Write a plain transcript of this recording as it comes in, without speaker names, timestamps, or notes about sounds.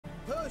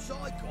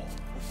I got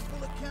was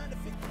full of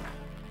counterfeit.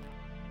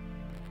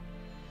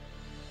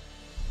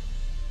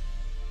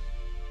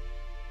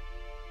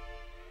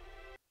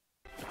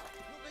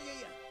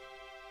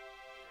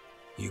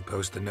 You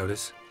post the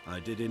notice? I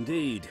did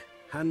indeed.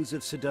 Hans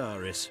of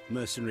Sedaris,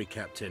 mercenary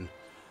captain.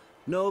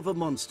 Know of a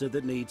monster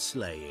that needs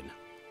slaying.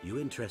 You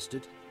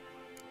interested?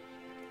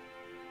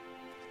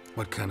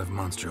 What kind of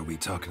monster are we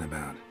talking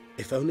about?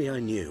 If only I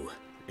knew.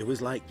 It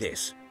was like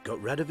this. Got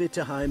Radovid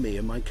to hire me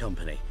and my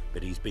company,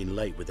 but he's been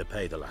late with the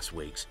pay the last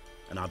weeks.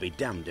 And I'll be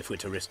damned if we're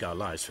to risk our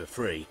lives for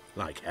free,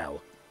 like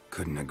hell.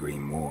 Couldn't agree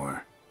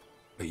more.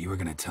 But you were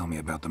gonna tell me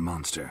about the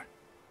monster.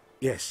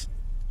 Yes.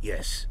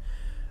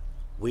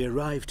 We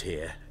arrived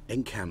here,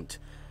 encamped.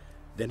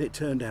 Then it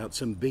turned out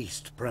some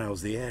beast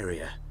prowls the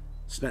area.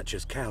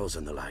 Snatchers cows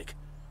and the like.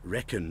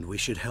 Reckoned we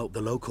should help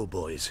the local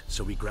boys,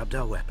 so we grabbed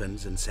our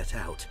weapons and set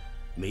out.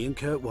 Me and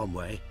Kurt one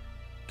way,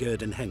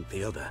 Gerd and Henk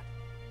the other.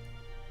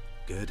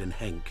 Gerd and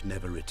Henk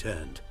never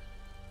returned.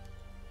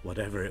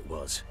 Whatever it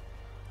was,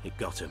 it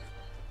got him.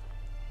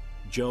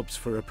 Jobs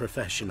for a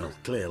professional,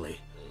 clearly.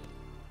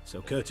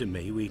 So Kurt and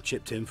me, we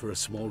chipped in for a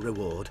small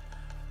reward,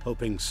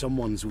 hoping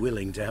someone's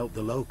willing to help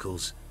the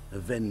locals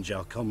avenge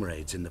our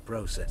comrades in the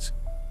process.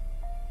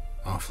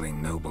 Awfully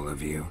noble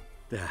of you.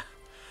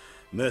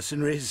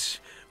 Mercenaries,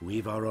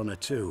 we've our honor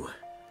too.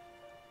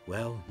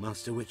 Well,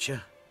 Master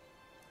Witcher,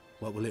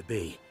 what will it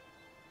be?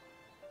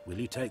 Will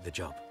you take the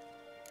job?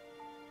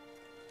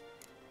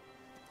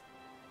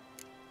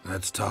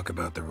 Let's talk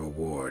about the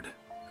reward.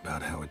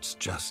 About how it's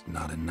just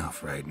not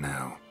enough right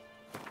now.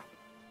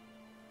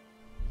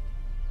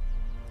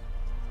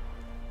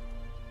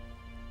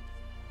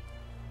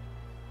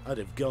 I'd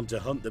have gone to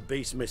hunt the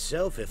beast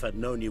myself if I'd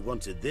known you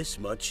wanted this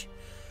much.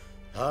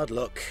 Hard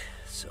luck,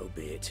 so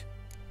be it.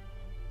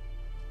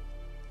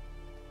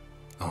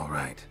 All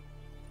right.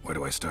 Where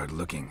do I start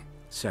looking?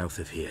 South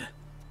of here.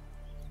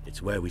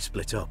 It's where we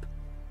split up.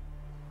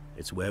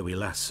 It's where we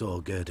last saw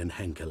Gerd and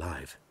Henk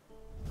alive.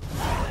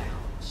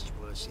 It's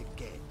worse it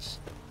gets.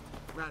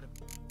 Radom.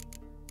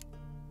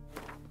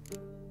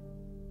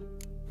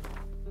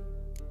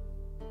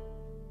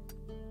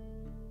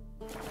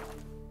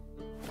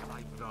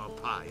 Saving our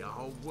pay a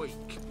whole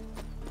week.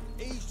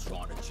 He's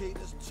trying to cheat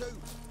us too.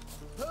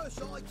 Purse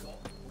I got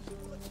was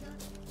full of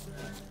cash.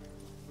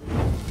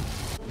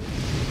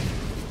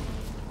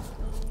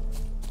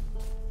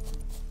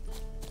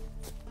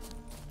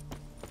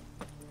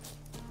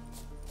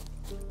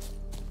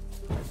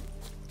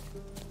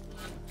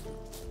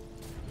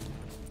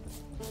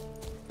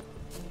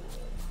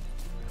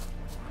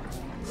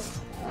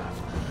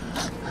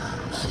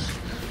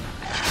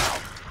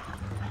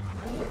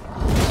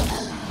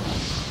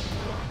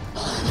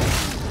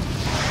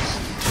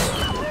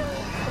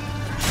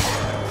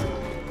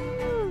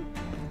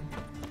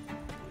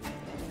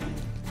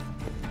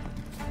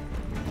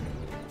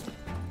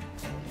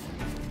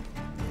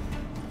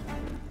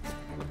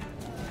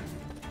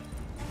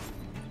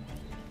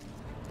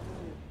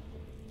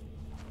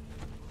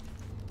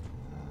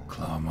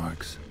 Claw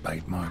marks,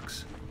 bite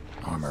marks,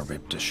 armor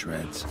ripped to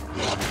shreds.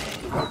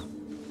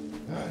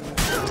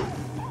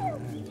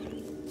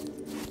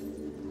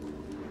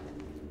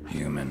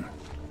 Human,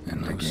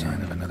 and no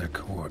sign of another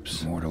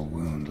corpse. Mortal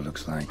wound,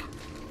 looks like.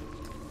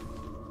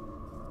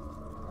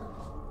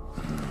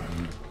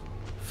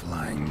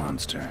 Flying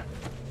monster.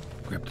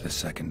 Gripped the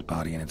second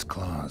body in its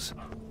claws.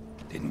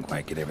 Didn't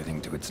quite get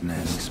everything to its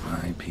nest. Piece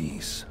by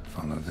piece,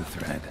 follow the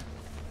thread.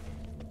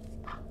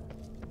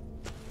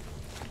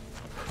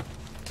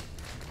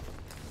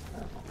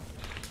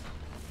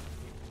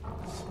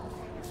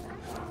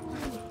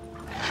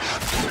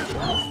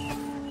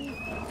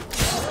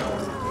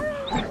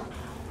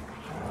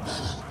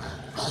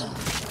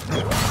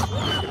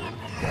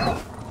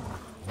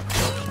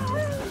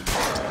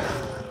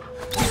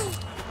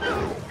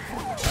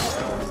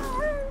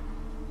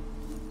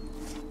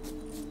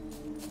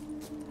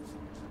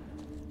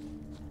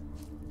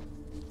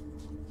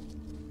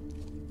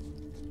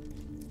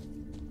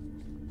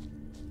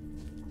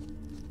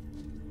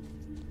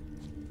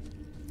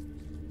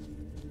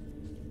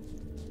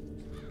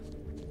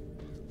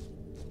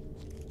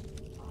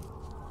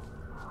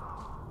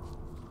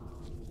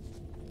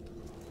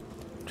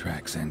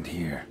 Tracks end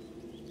here.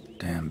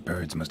 Damn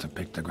birds must have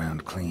picked the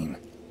ground clean,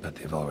 but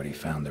they've already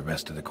found the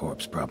rest of the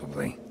corpse,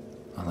 probably.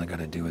 All I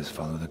gotta do is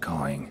follow the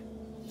cawing.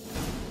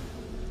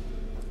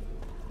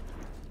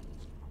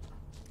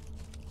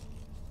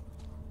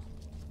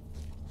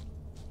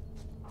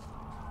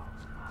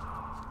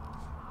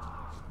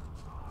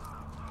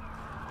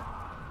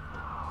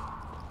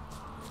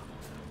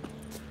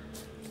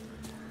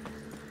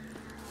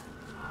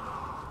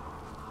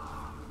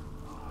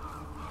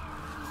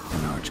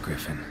 An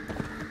archgriffin.